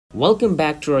Welcome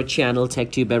back to our channel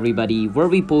TechTube everybody, where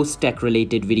we post tech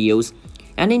related videos.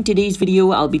 And in today's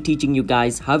video I'll be teaching you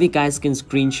guys how you guys can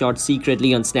screenshot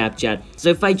secretly on Snapchat. So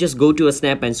if I just go to a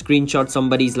snap and screenshot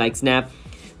somebody's snap,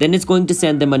 then it's going to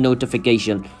send them a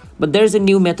notification. But there's a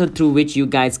new method through which you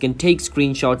guys can take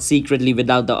screenshots secretly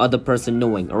without the other person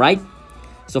knowing, alright?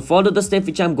 So follow the step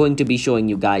which I'm going to be showing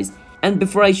you guys. And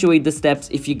before I show you the steps,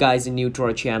 if you guys are new to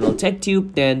our channel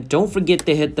TechTube, then don't forget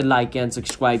to hit the like and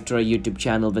subscribe to our YouTube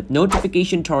channel with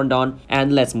notification turned on,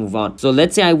 and let's move on. So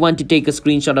let's say I want to take a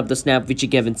screenshot of the snap which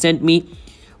Kevin sent me.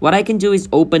 What I can do is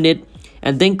open it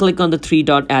and then click on the three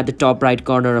dot at the top right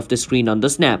corner of the screen on the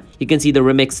snap. You can see the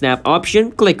remix snap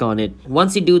option, click on it.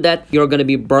 Once you do that, you're going to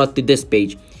be brought to this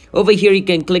page. Over here you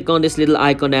can click on this little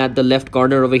icon at the left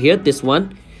corner over here, this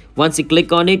one. Once you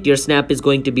click on it, your snap is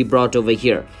going to be brought over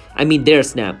here. I mean their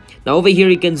snap. Now over here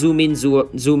you can zoom in,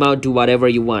 zoom out, do whatever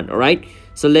you want, alright?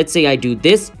 So let's say I do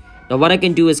this. Now what I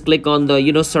can do is click on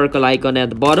the circle icon at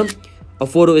the bottom. A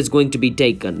photo is going to be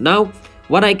taken. Now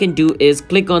what I can do is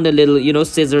click on the little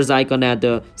scissors icon at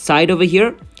the side over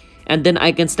here, and then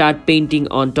I can start painting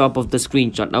on top of the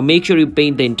screenshot. Now make sure you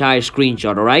paint the entire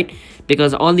screenshot, alright?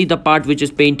 Because only the part which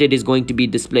is painted is going to be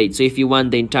displayed. So if you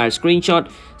want the entire screenshot,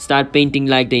 start painting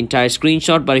like the entire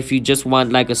screenshot. But if you just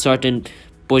want like a certain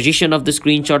position of the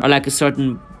screenshot or like a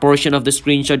certain portion of the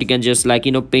screenshot, you can just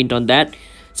paint on that.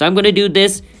 So I'm gonna do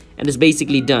this and it's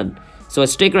basically done. So a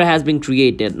sticker has been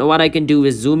created. Now what I can do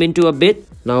is zoom into a bit.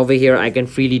 Now over here I can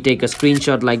freely take a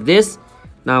screenshot like this.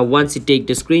 Now once you take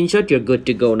the screenshot, you're good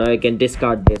to go. Now I can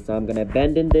discard this. So I'm gonna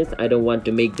abandon this. I don't want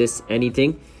to make this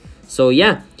anything. So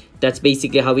yeah, that's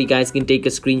basically how we guys can take a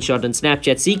screenshot on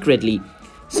Snapchat secretly.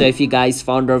 So if you guys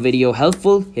found our video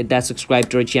helpful, hit that subscribe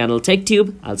to our channel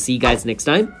TechTube. I'll see you guys next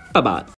time. Bye bye.